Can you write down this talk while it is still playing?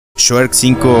Shrek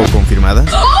 5 confirmada.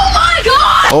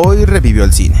 Hoy revivió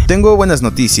el cine. Tengo buenas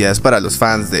noticias para los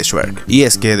fans de Shrek. Y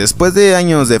es que después de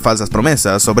años de falsas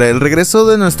promesas sobre el regreso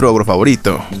de nuestro ogro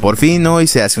favorito, por fin hoy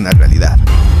se hace una realidad.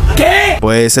 ¿Qué?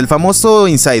 Pues el famoso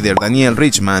insider Daniel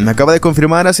Richman acaba de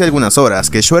confirmar hace algunas horas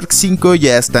que Shrek 5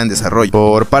 ya está en desarrollo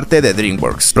por parte de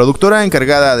DreamWorks, productora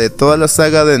encargada de toda la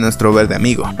saga de nuestro verde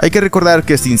amigo. Hay que recordar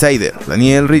que este insider,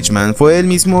 Daniel Richman, fue el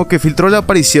mismo que filtró la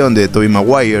aparición de Tobey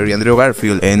Maguire y Andrew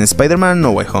Garfield en Spider-Man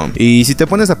No Way Home. Y si te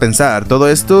pones a pensar, todo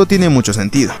esto tiene mucho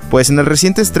sentido, pues en el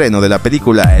reciente estreno de la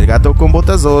película El gato con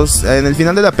botas 2, en el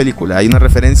final de la película hay una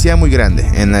referencia muy grande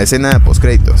en la escena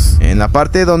postcréditos, en la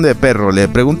parte donde Perro le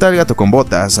pregunta al gato con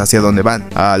botas hacia dónde van,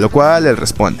 a lo cual él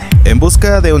responde: en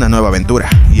busca de una nueva aventura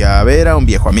y a ver a un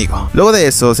viejo amigo. Luego de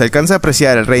eso se alcanza a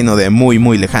apreciar el reino de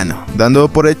muy lejano, dando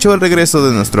por hecho el regreso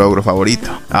de nuestro ogro favorito.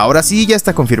 Ahora sí ya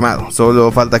está confirmado,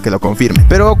 solo falta que lo confirme.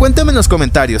 Pero cuéntame en los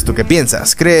comentarios tú qué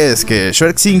piensas. ¿Crees que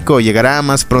Shrek 5 llegará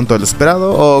más pronto de lo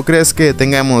esperado o crees que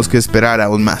tengamos que esperar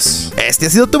aún más? Este ha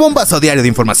sido tu bombazo diario de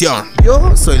información.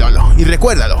 Yo soy Lolo y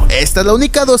recuérdalo, esta es la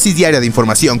única dosis diaria de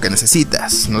información que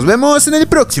necesitas. Nos vemos en el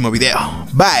próximo video.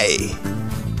 Bye.